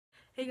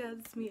Hey guys,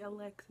 it's me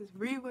Alexis.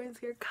 Reborn's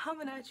here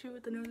coming at you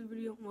with another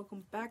video.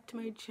 Welcome back to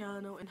my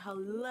channel and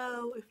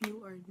hello if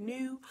you are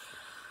new.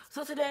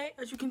 So today,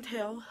 as you can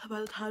tell by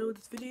the title of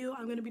this video,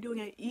 I'm going to be doing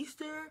an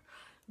Easter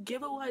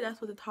giveaway.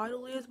 That's what the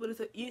title is, but it's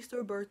an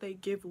Easter birthday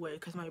giveaway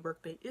because my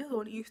birthday is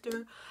on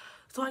Easter.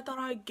 So I thought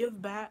I'd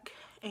give back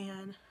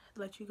and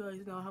let you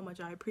guys know how much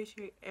I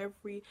appreciate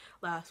every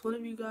last one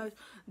of you guys.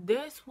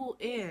 This will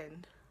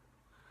end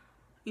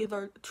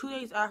either 2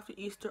 days after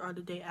Easter or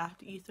the day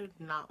after Easter,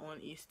 not on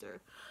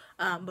Easter.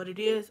 But it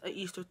is an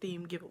Easter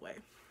themed giveaway.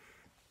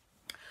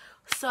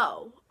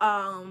 So,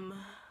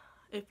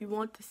 if you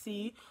want to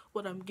see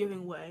what I'm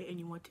giving away and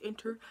you want to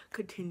enter,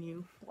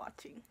 continue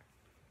watching.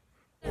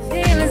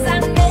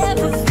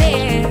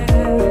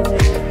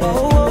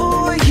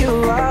 Oh, you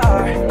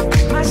are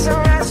my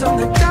sunrise on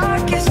the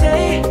darkest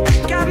day.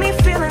 Got me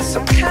feeling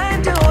some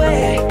kind of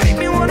way. Make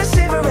me wanna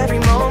savor every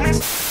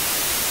moment.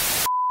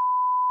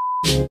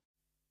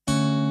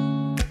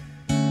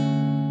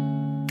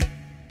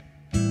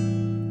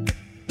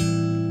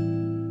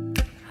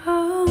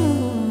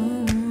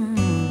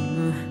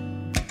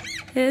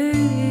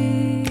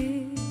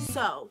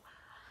 So,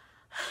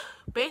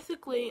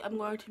 basically, I'm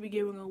going to be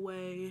giving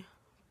away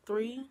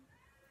 3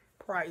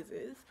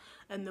 prizes,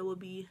 and there will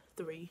be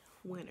 3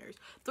 winners.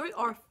 3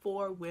 or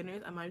 4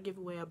 winners. I might give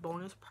away a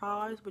bonus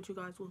prize, but you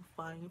guys will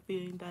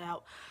figure that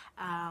out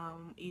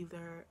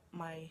either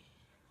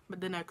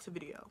the next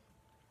video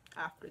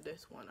after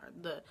this one, or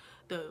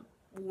the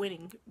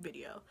winning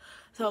video.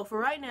 So for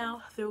right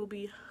now, there will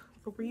be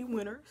 3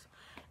 winners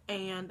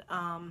and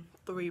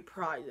 3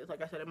 prizes.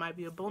 Like I said, it might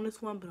be a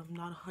bonus one, but I'm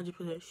not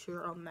 100%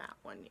 sure on that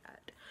one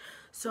yet.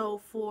 So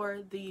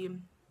for the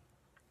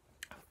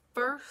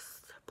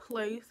first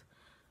place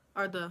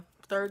or the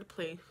third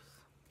place,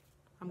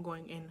 I'm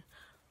going in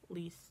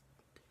least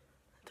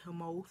to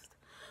most.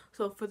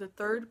 So for the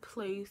third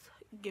place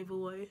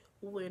giveaway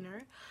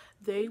winner,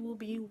 they will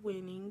be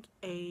winning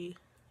a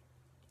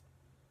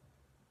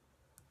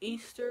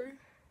Easter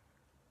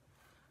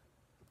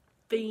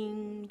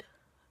themed,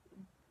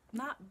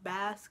 not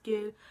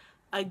basket,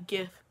 a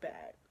gift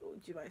bag,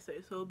 what you might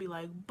say. So it'll be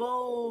like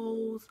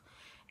bowls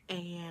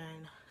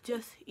and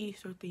just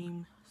Easter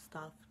themed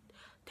stuff,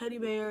 teddy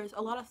bears,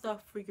 a lot of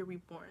stuff for your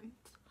reborns.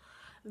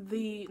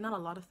 Not a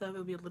lot of stuff,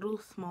 it'll be a little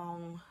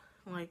small,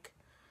 like,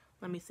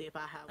 let me see if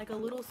I have like a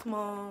little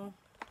small,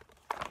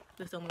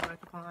 this is the only one I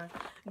can find,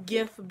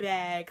 gift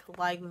bag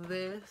like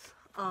this,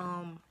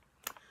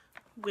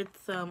 with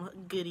some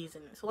goodies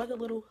in it. So like a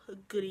little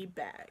goodie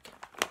bag.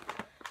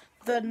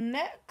 The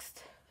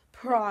next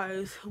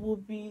prize will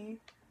be,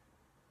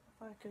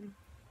 if I can,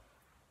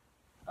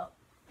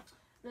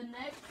 the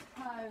next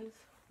prize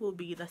will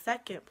be the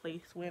second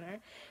place winner.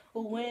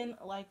 Will win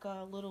like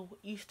a little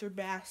Easter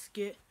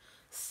basket,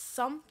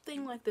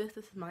 something like this.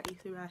 This is my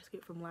Easter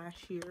basket from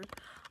last year.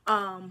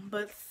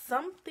 But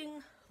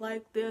something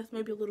like this,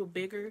 maybe a little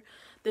bigger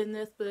than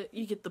this, but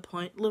you get the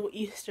point. Little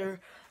Easter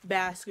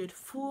basket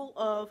full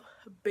of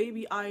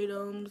baby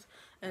items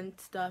and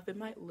stuff. It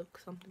might look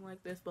something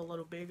like this, but a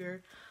little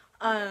bigger.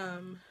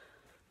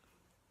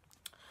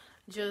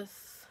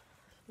 Just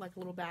like a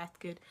little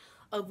basket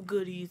of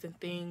goodies and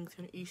things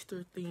and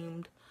Easter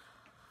themed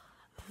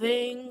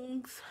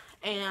things.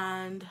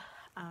 And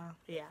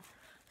yeah,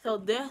 so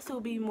this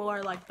will be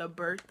more like the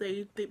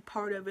birthday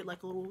part of it,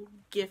 like a little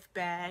gift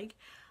bag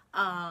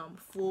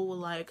full of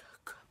like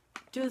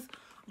just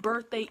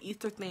birthday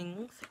Easter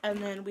things.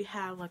 And then we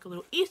have like a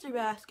little Easter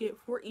basket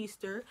for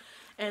Easter,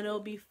 and it'll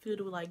be filled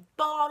with like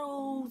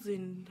bottles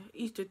and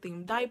Easter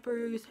themed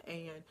diapers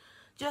and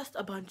just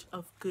a bunch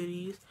of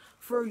goodies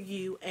for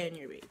you and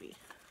your baby.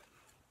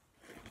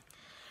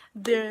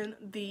 Then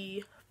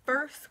the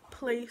first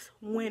place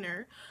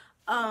winner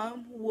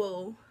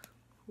will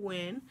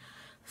win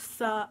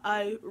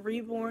a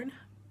Reborn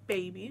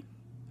baby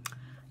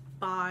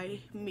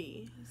by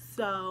me.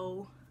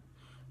 So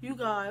you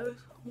guys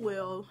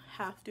will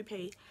have to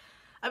pay.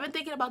 I've been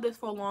thinking about this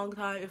for a long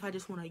time, if I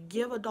just want to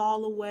give a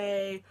doll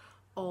away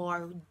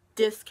or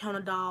discount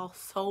a doll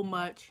so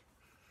much,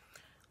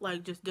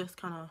 like just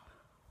discount a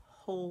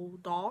whole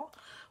doll,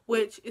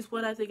 which is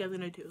what I think I'm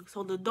gonna do.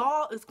 So the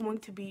doll is going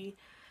to be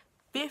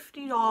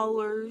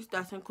 $50.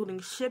 That's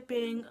including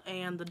shipping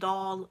and the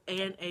doll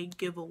and a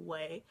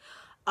giveaway.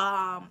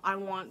 I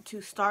want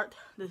to start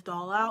this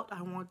doll out.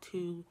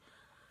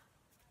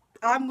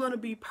 I'm gonna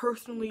be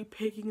personally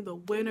picking the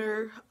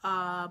winner.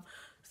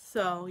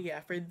 So yeah,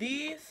 for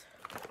these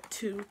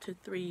 2 to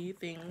 3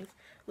 things,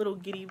 little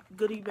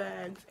goodie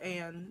bags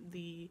and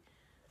the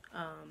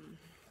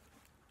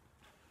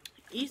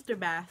Easter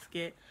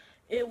basket,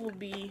 it will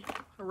be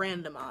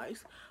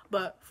randomized.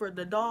 But for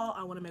the doll,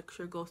 I want to make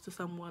sure it goes to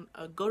someone,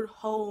 a good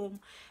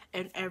home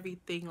and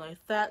everything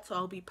like that. So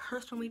I'll be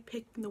personally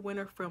picking the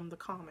winner from the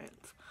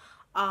comments.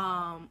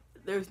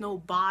 There's no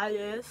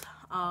bias.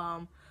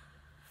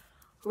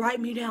 Write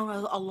me down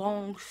a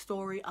long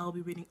story. I'll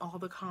be reading all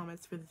the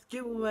comments for this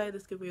giveaway.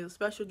 This giveaway is a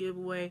special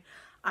giveaway.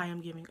 I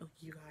am giving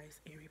you guys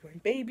a Reborn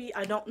baby.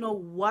 I don't know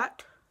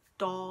what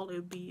doll,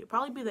 it'd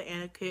probably be the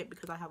Anna kit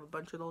because I have a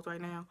bunch of those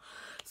right now.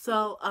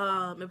 So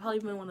it'd probably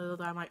be one of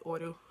those. I might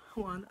order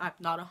one. I'm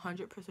not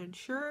 100%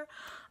 sure,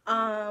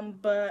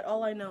 but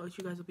all I know is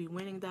you guys will be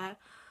winning that,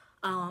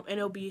 and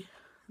it'll be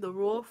the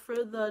rule for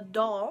the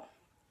doll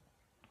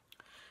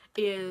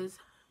is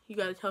you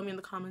gotta tell me in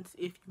the comments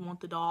if you want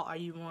the doll or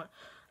you want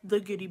the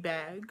goodie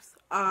bags.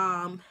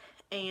 And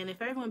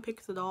if everyone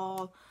picks the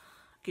doll,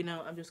 you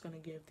know, I'm just gonna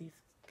give these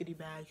goodie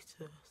bags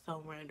to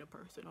some random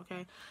person,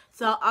 okay?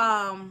 So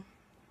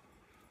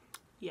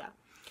yeah.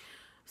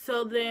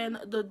 So then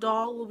the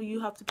doll will be, you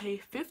have to pay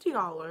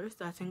 $50.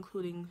 That's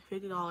including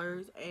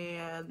 $50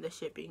 and the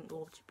shipping,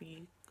 which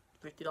be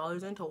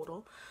 $50 in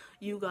total.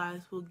 You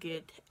guys will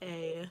get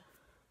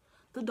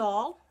the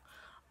doll,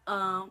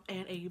 and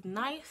a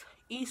nice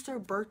Easter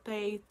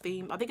birthday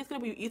theme. I think it's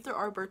gonna be Easter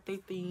or birthday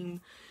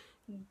theme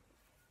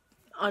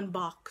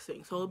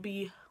unboxing. So it'll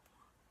be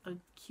a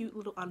cute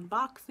little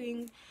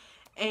unboxing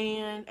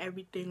and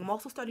everything. I'm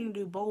also starting to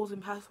do bowls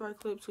and password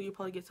clips, so you'll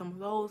probably get some of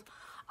those.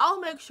 I'll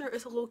make sure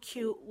it's a little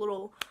cute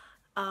little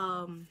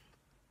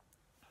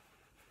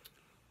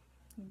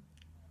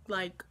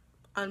like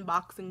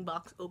unboxing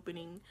box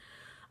opening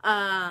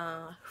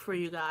for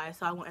you guys.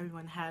 So I want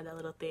everyone to have that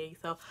little thing.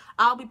 So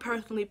I'll be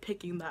personally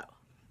picking that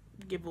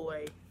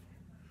giveaway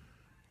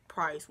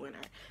prize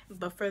winner.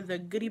 But for the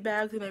goodie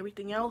bags and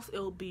everything else,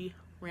 it'll be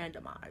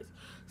randomized.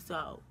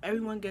 So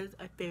everyone gets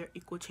a fair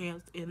equal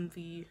chance in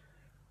the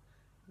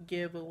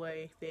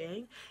giveaway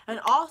thing. And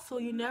also,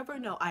 you never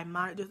know, I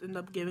might just end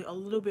up giving a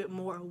little bit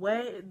more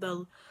away.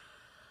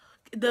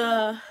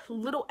 The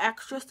little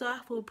extra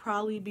stuff will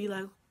probably be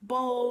like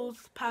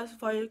bowls,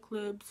 pacifier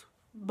clips,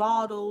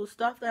 bottles,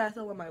 stuff that I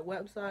sell on my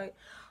website,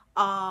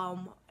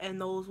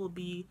 and those will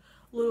be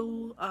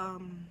little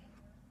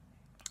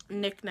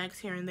knickknacks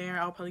here and there.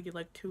 I'll probably get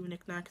like 2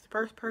 knickknacks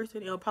per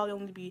person. It'll probably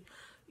only be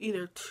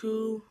either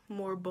 2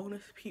 more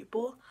bonus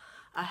people.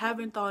 I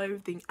haven't thought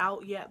everything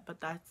out yet,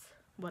 but that's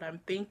what I'm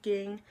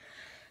thinking.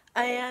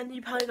 And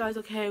you probably guys,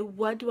 okay,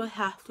 what do I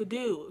have to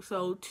do?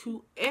 So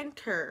to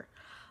enter,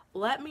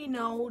 let me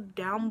know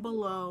down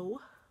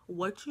below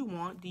what you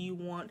want. Do you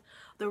want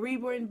the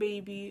Reborn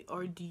baby,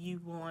 or do you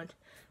want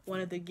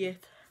one of the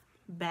gift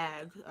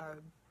bags or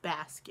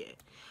basket?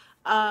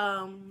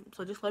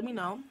 So just let me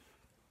know.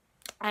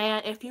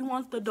 And if you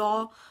want the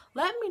doll,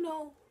 let me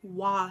know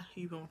why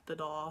you want the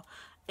doll.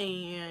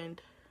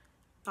 And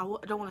I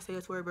don't want to say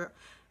this word, but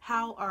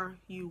how are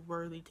you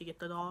worthy to get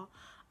the doll?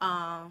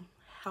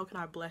 How can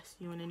I bless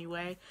you in any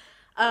way?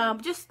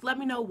 Just let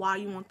me know why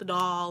you want the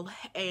doll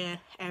and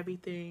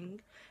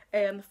everything.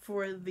 And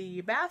for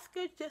the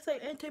basket, just say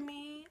enter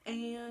me,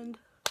 and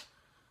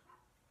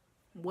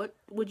what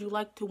would you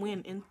like to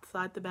win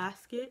inside the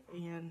basket,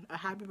 and a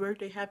happy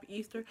birthday, happy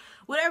Easter,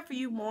 whatever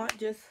you want,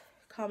 just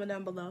comment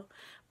down below.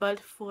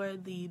 But for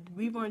the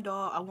Reborn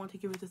doll, I want to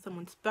give it to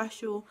someone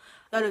special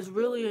that is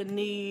really in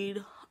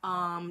need.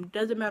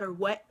 Doesn't matter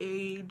what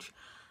age.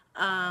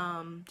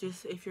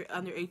 Just if you're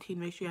under 18,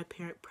 make sure you have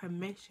parent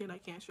permission. I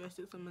can't stress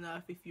this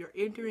enough. If you're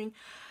entering,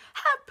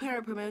 have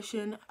parent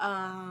permission,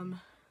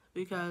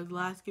 because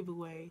last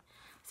giveaway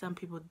some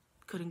people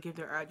couldn't give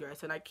their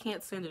address, and I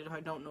can't send it if I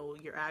don't know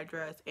your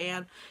address.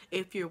 And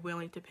if you're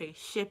willing to pay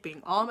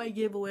shipping, all my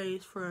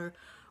giveaways for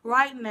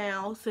right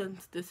now,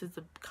 since this is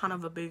a kind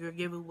of a bigger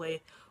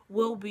giveaway,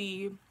 will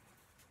be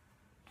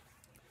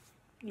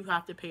you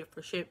have to pay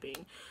for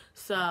shipping.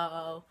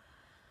 So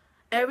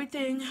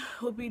everything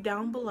will be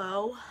down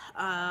below,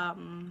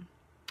 and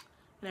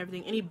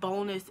everything. Any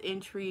bonus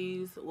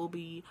entries will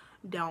be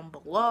down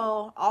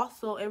below.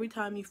 Also, every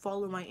time you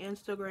follow my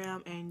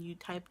Instagram and you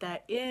type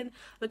that in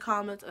the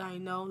comments, and I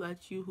know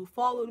that's you who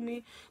followed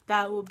me,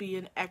 that will be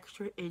an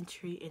extra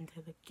entry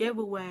into the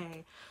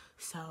giveaway.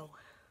 So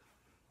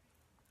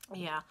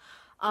yeah,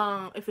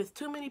 if it's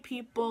too many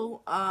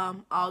people,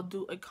 I'll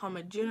do a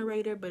comment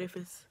generator. But if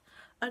it's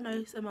a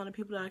nice amount of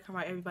people that I can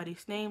write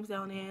everybody's names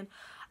down in,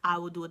 I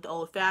will do it the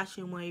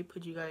old-fashioned way.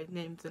 Put you guys'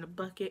 names in a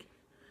bucket,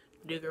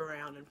 dig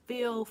around and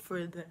feel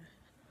for the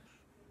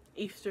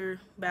Easter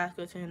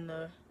baskets and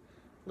the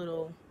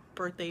little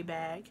birthday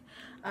bag.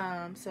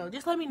 So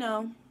just let me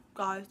know,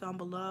 guys, down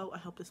below. I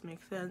hope this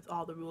makes sense.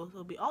 All the rules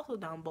will be also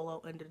down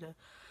below under the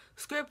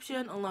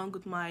description, along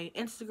with my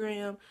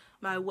Instagram,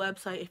 my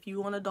website. If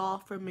you want a doll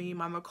from me,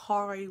 my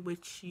Mercari,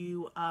 which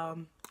you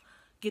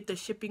get the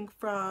shipping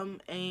from,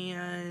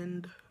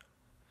 and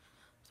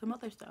some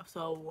other stuff.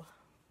 So,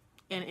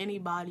 and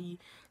anybody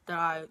that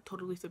I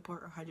totally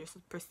support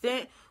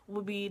 100%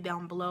 will be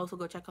down below, so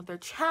go check out their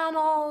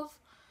channels.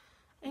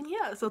 And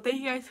yeah, so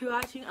thank you guys for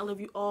watching. I love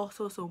you all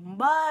so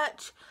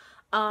much.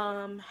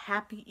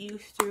 Happy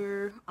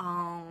Easter.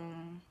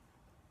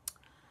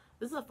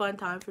 This is a fun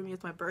time for me.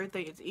 It's my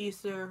birthday. It's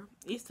Easter.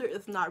 Easter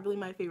is not really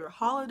my favorite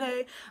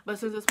holiday, but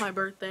since it's my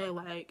birthday,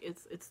 like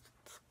it's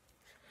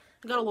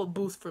got a little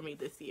boost for me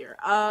this year.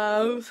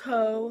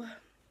 So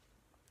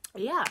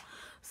yeah.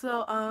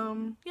 So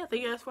yeah,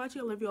 thank you guys for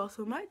watching. I love you all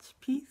so much.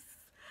 Peace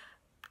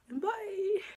and bye.